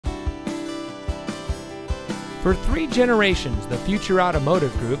For 3 generations, the Future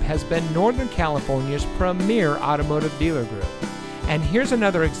Automotive Group has been Northern California's premier automotive dealer group. And here's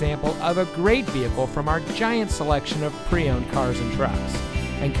another example of a great vehicle from our giant selection of pre-owned cars and trucks.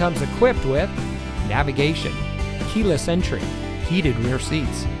 And comes equipped with navigation, keyless entry, heated rear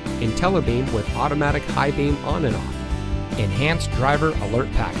seats, IntelliBeam with automatic high beam on and off, enhanced driver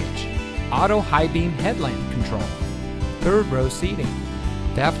alert package, auto high beam headlamp control, 3rd row seating,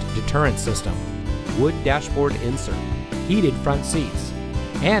 theft deterrent system, wood dashboard insert, heated front seats,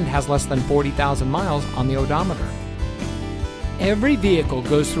 and has less than 40,000 miles on the odometer. Every vehicle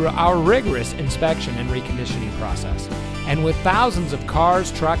goes through our rigorous inspection and reconditioning process. And with thousands of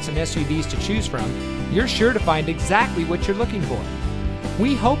cars, trucks, and SUVs to choose from, you're sure to find exactly what you're looking for.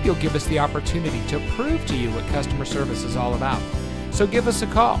 We hope you'll give us the opportunity to prove to you what customer service is all about. So give us a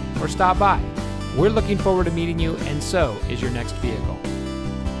call or stop by. We're looking forward to meeting you, and so is your next vehicle.